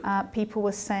people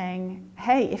were saying,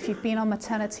 hey, if you've been on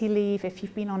maternity leave, if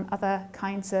you've been on other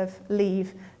kinds of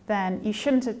leave, then you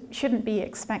shouldn't be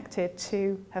expected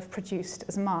to have produced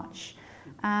as much.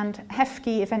 And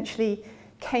Hefke eventually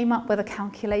came up with a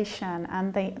calculation,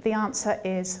 and the answer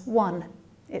is 1.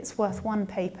 It's worth 1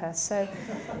 paper. So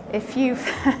if you've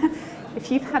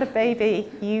had a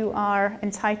baby, you are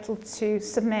entitled to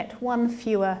submit 1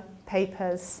 fewer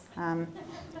papers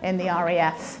in the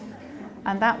REF.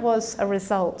 And that was a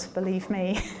result, believe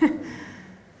me.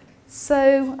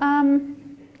 So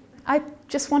I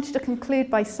just wanted to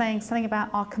conclude by saying something about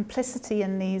our complicity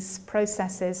in these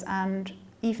processes, and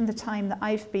even the time that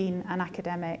I've been an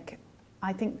academic,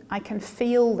 I think I can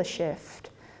feel the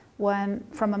shift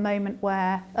from a moment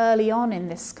where early on in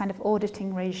this kind of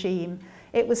auditing regime,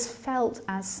 it was felt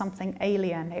as something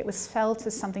alien. It was felt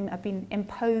as something that had been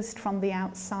imposed from the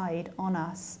outside on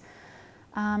us.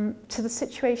 To the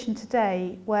situation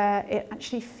today where it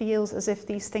actually feels as if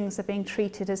these things are being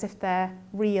treated as if they're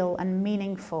real and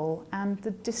meaningful, and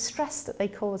the distress that they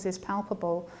cause is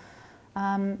palpable.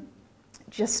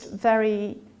 Just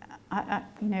very,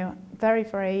 very,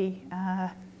 very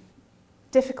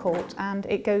difficult, and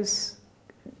it goes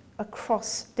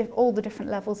across all the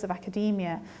different levels of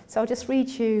academia. So I'll just read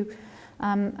you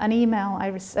an email,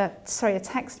 a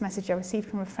text message I received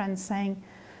from a friend saying,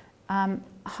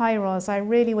 hi Ros, I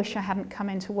really wish I hadn't come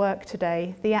into work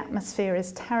today. The atmosphere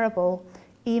is terrible.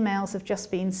 Emails have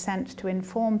just been sent to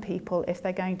inform people if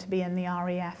they're going to be in the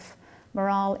REF.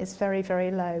 Morale is very,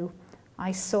 very low.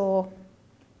 I saw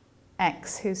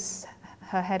X, who's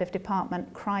her head of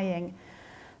department, crying,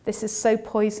 "This is so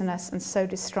poisonous and so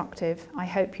destructive. I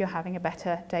hope you're having a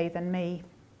better day than me."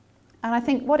 And I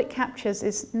think what it captures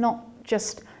is not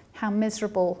just how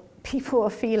miserable people are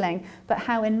feeling, but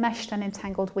how enmeshed and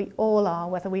entangled we all are,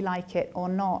 whether we like it or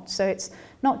not. So it's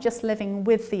not just living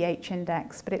with the H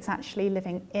index, but it's actually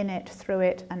living in it, through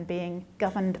it, and being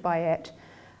governed by it.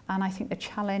 And I think the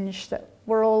challenge that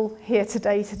we're all here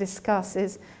today to discuss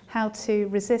is how to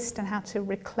resist and how to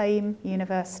reclaim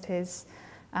universities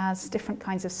as different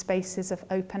kinds of spaces of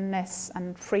openness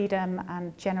and freedom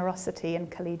and generosity and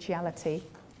collegiality.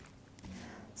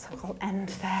 So I'll end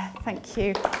there. Thank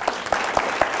you.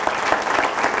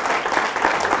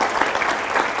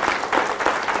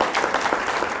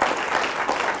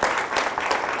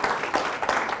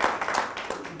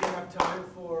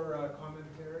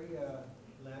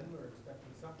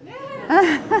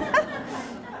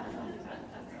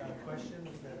 Questions?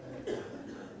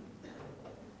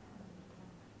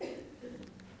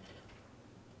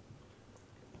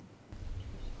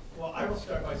 Well, I will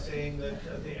start by saying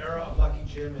that the era of Lucky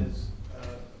Jim is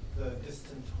the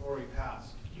distant hoary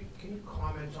past. Can you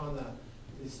comment on the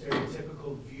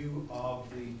stereotypical view of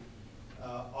the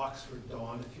Oxford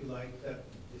Dawn, if you like, that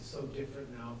is so different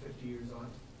now, 50 years on?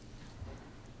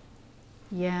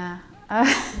 Yeah.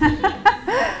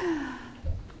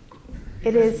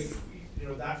 It is. You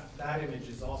know, that image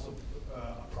is also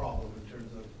a problem in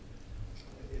terms of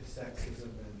its sexism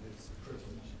and its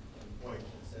privilege and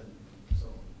whiteness and so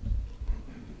on.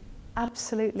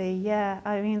 Absolutely, yeah.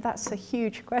 I mean, that's a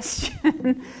huge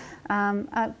question.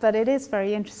 But it is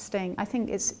very interesting. I think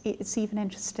it's even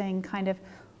interesting kind of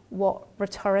what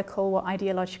rhetorical, what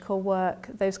ideological work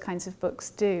those kinds of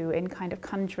books do in kind of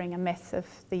conjuring a myth of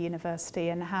the university,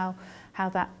 and how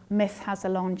that myth has a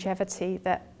longevity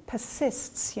that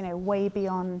persists, you know, way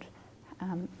beyond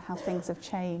how things have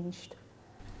changed.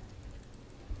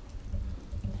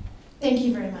 Thank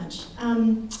you very much.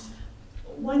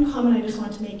 One comment I just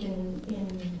want to make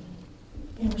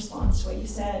in response to what you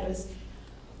said was,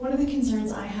 one of the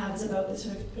concerns I have is about the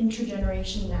sort of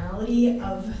intergenerationality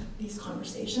of these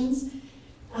conversations.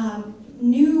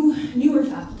 Newer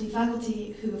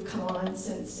faculty who have come on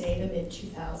since, say, the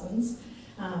mid-2000s.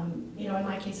 You know, in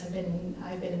my case, I've been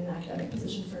in an academic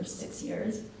position for 6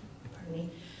 years. Pardon me.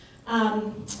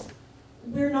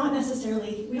 We don't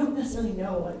necessarily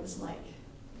know what it was like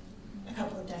a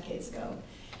couple of decades ago.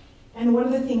 And one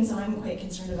of the things I'm quite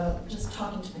concerned about, just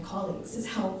talking to my colleagues, is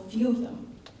how few of them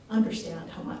understand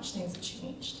how much things have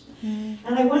changed. Mm.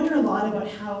 And I wonder a lot about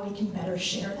how we can better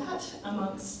share that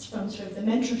from sort of the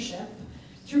mentorship,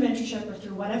 through mentorship or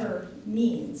through whatever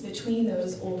means, between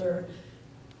those older,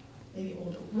 maybe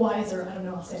older, wiser, I don't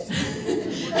know, I'll say it.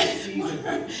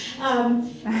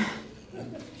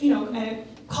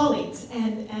 Colleagues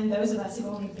and those of us who've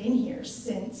only been here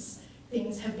since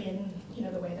things have been, you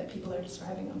know, the way that people are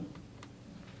describing them.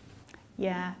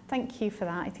 Yeah, thank you for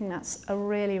that. I think that's a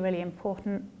really, really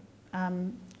important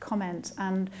comment,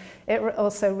 and it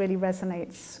also really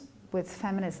resonates with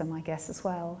feminism, I guess, as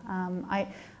well. I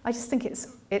just think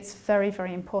it's very,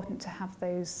 very important to have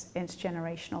those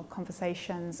intergenerational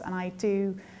conversations, and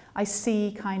I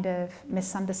see kind of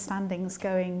misunderstandings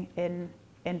going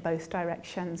in both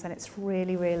directions, and it's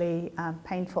really, really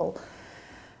painful,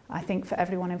 I think, for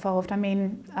everyone involved. I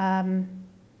mean,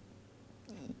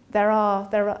 there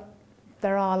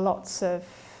are lots of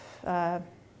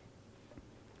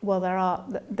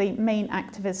the main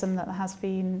activism that has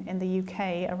been in the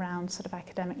UK around sort of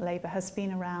academic labour has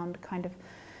been around kind of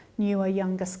newer,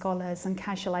 younger scholars and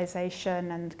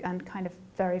casualisation and kind of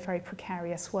very, very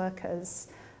precarious workers.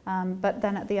 But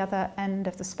then at the other end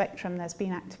of the spectrum, there's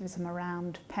been activism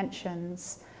around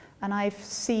pensions. And I've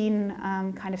seen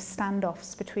kind of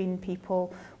standoffs between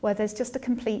people where there's just a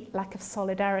complete lack of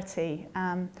solidarity.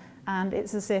 And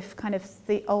it's as if kind of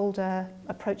the older,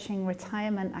 approaching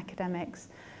retirement academics,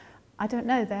 I don't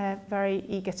know, they're very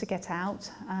eager to get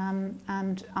out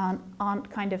and aren't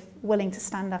kind of willing to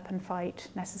stand up and fight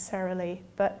necessarily.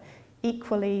 But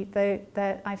equally,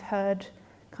 I've heard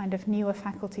kind of newer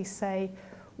faculty say,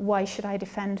 why should I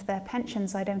defend their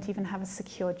pensions? I don't even have a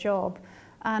secure job.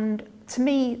 And to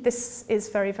me, this is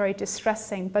very, very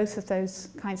distressing. Both of those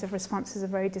kinds of responses are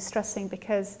very distressing,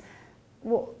 because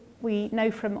what we know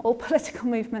from all political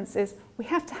movements is we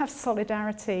have to have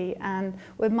solidarity, and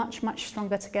we're much, much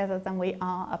stronger together than we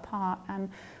are apart.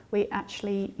 And we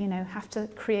actually, you know, have to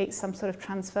create some sort of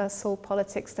transversal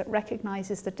politics that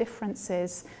recognises the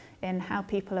differences in how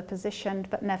people are positioned,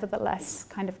 but nevertheless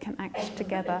kind of can act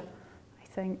together, I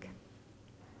think.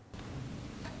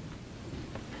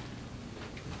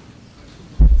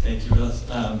 Thank you, Russ.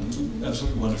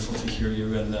 Absolutely wonderful to hear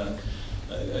you. And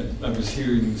I was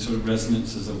hearing sort of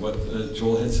resonances of what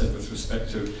Joel had said with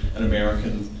respect to an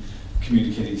American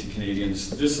communicating to Canadians.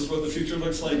 This is what the future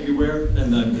looks like, beware.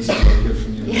 And then this is what I hear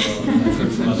from you as well. And I've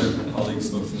heard from other colleagues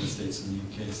both in the States and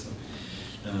the UK. So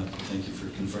thank you for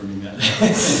confirming that.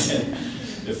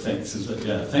 If thanks is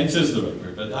thanks is the right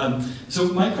word. But so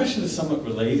my question is somewhat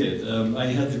related. I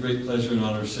had the great pleasure and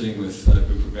honor of sitting with a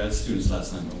group of grad students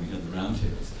last night when we had the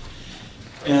roundtables,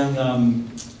 and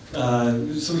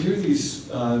so here are these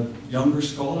younger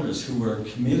scholars who are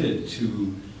committed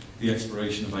to the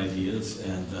exploration of ideas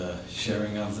and the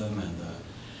sharing of them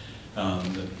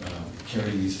and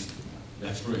carrying these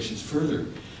explorations further.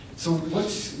 So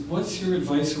what's your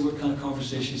advice, or what kind of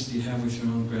conversations do you have with your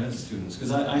own grad students?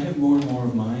 Because I have more and more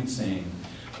of mine saying,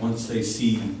 once they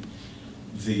see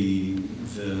the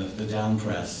down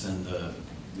press and the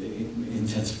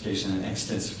intensification and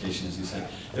extensification, as you said,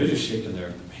 they're just shaking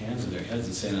their hands and their heads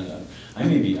and saying, I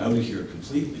may be out of here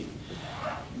completely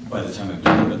by the time I'm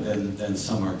done, but then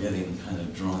some are getting kind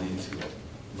of drawn into it,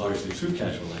 largely through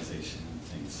casualization and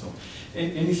things. So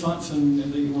any thoughts that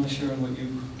you want to share on what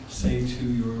you say to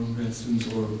your own grad students,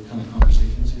 or kind of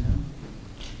conversations you have?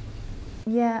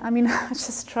 Yeah, I mean, I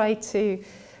just try to,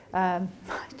 tell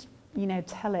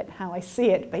it how I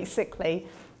see it, basically,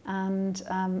 and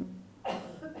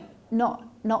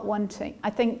not wanting. I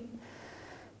think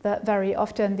that very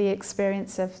often the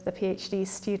experience of the PhD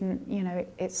student,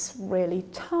 it's really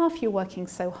tough. You're working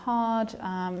so hard.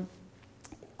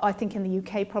 I think in the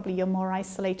UK probably you're more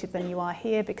isolated than you are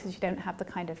here because you don't have the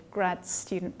kind of grad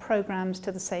student programs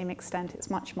to the same extent.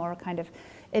 It's much more a kind of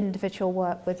individual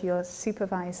work with your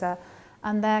supervisor.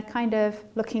 And they're kind of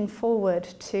looking forward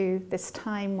to this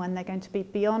time when they're going to be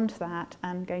beyond that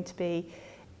and going to be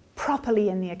properly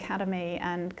in the academy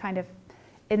and kind of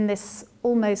in this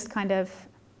almost kind of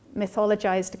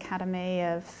mythologized academy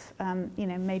of,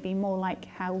 maybe more like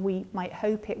how we might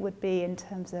hope it would be in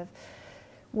terms of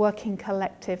working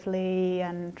collectively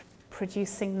and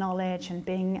producing knowledge and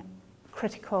being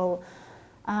critical.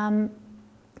 And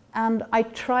I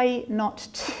try not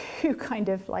to kind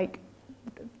of like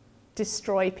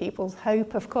destroy people's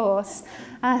hope, of course.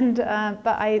 And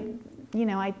but I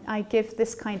give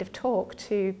this kind of talk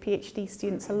to PhD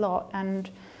students a lot, and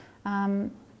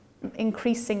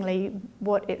increasingly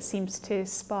what it seems to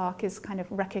spark is kind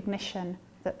of recognition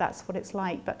that that's what it's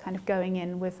like, but kind of going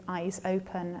in with eyes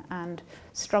open and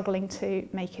struggling to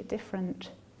make it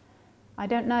different. I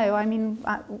don't know, I mean,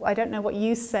 I don't know what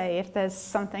you say, if there's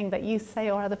something that you say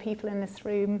or other people in this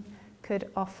room could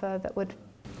offer that would...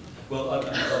 Well, I'll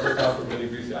look out for really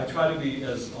briefly. I try to be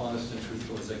as honest and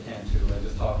truthful as I can too. I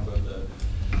just talk about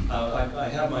I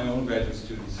have my own graduate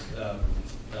students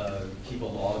keep a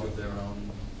log of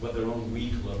what their own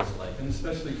week looks like, and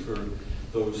especially for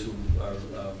those who have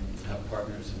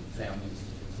partners and families and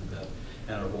things like that,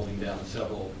 and are holding down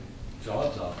several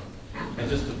jobs often. And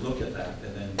just to look at that,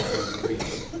 and then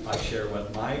I share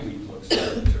what my week looks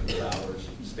like in terms of hours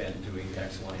spent doing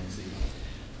X, Y, and Z,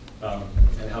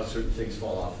 and how certain things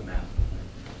fall off the map.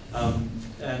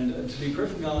 And to be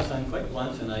perfectly honest, I'm quite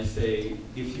blunt, and I say,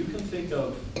 if you can think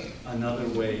of another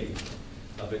way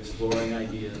of exploring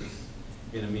ideas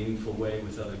in a meaningful way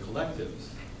with other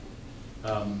collectives,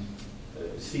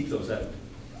 seek those out.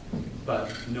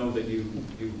 But know that you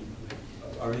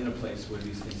are in a place where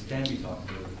these things can be talked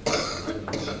about.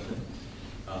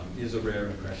 Is a rare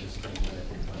and precious thing that I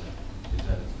think is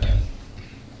at its best.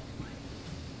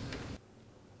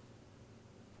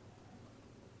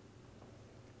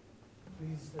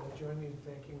 Please join me in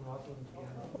thanking Rosalind again.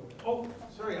 Oh,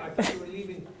 sorry, I thought you were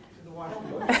leaving to the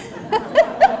washroom. I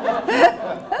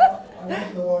went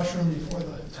to the washroom before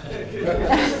that.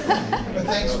 But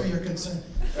thanks for your concern.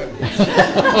 I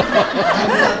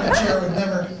thought the chair would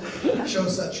never show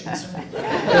such concern.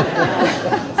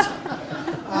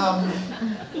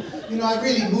 I'm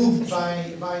really moved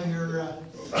by your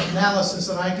analysis,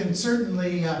 and I can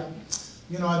certainly,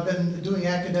 I've been doing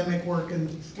academic work, and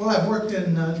I've worked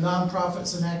in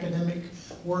nonprofits and academic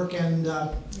work, and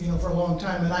for a long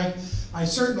time, and I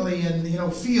certainly,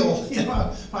 feel,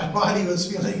 my body was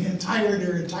feeling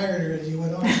tireder and tireder as you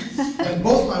went on. And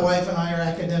both my wife and I are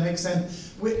academics, and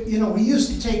we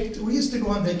used to go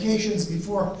on vacations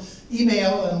before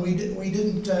email, and we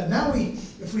didn't. Now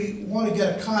if we want to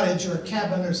get a cottage or a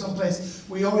cabin or someplace,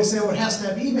 we always say, it has to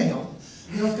have email,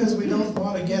 because we don't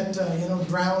want to get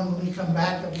drowned when we come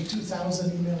back. There'll be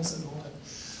 2,000 emails and all that.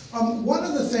 One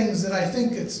of the things that I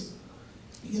think it's,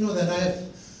 that I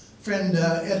have friend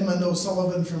Edmund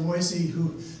O'Sullivan from Boise,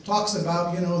 who talks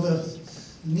about, the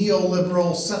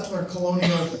neoliberal settler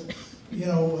colonial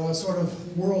sort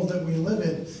of world that we live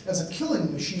in as a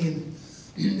killing machine.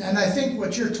 And I think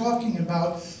what you're talking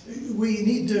about, we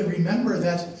need to remember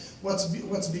that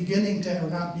what's beginning to, or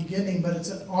not beginning, but it's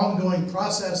an ongoing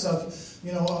process of,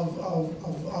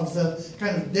 of the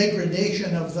kind of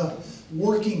degradation of the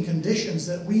working conditions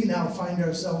that we now find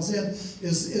ourselves in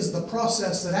is the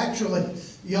process that actually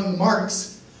young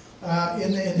Marx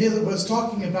was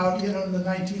talking about, in the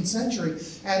 19th century.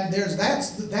 And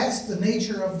that's the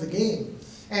nature of the game.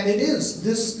 And it is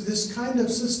this kind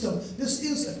of system. This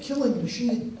is a killing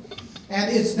machine, and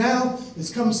it's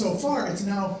come so far. It's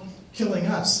now killing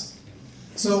us.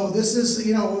 So this is,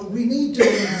 we need to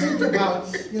think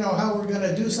about, how we're going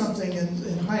to do something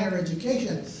in higher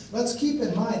education. Let's keep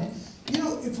in mind,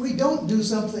 if we don't do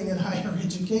something in higher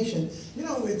education,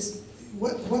 it's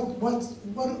what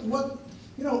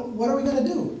are we going to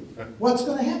do? What's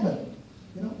going to happen?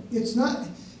 It's not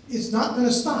going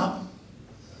to stop.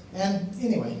 And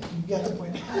anyway, you get the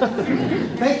point.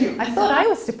 Thank you. I thought I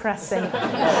was depressing.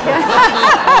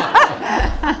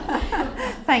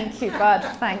 Thank you, Bud.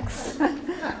 Thanks.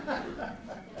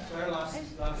 Claire, last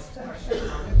question.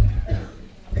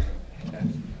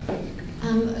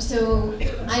 So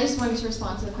I just wanted to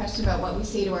respond to the question about what we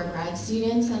say to our grad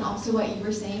students, and also what you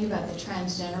were saying about the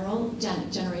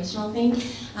generational thing.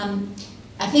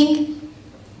 I think,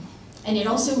 and it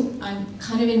also,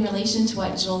 kind of in relation to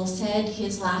what Joel said,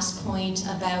 his last point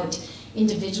about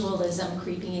individualism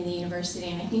creeping in the university,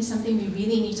 and I think something we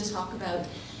really need to talk about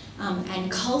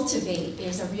and cultivate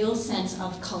is a real sense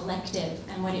of collective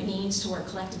and what it means to work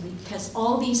collectively, because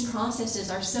all these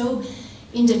processes are so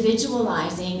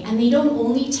individualizing, and they don't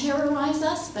only terrorize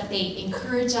us, but they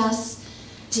encourage us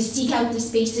to seek out the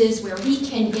spaces where we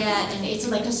can get, and it's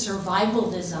like a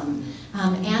survivalism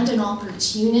and an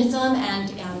opportunism, and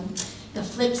the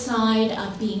flip side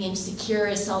of being insecure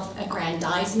is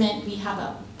self-aggrandizement. We have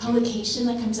a publication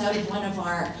that comes out of one of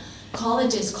our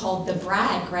colleges called The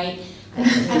Brag, right?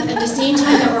 And at the same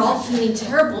time that we're all feeling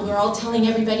terrible, we're all telling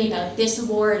everybody about this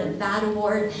award and that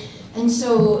award. And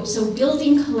so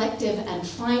building collective and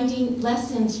finding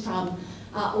lessons from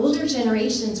older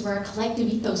generations where a collective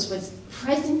ethos was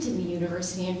present in the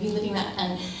university and reliving that.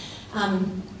 And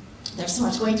there's so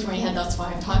much going through my head, that's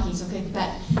why I'm talking so quick.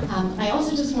 But I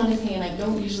also just want to say, and I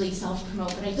don't usually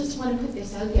self-promote, but I just want to put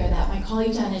this out there, that my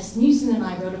colleague Janice Newson and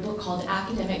I wrote a book called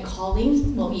Academic Callings.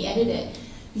 Well, we edited it.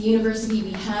 The university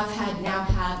we have had, now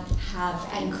have,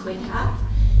 and could have.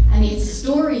 And it's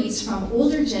stories from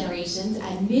older generations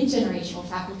and mid-generational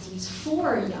faculties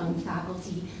for young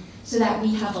faculty, so that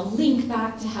we have a link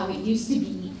back to how it used to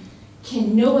be,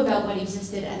 can know about what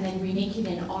existed, and then remake it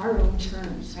in our own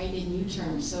terms, right, in new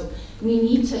terms. So we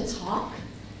need to talk,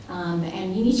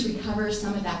 and we need to recover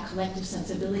some of that collective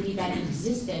sensibility that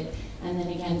existed, and then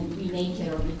again, remake it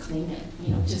or reclaim it,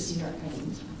 to suit our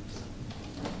present times.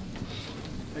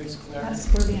 Thanks, Claire. That's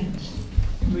brilliant.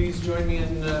 Please join me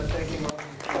in thanking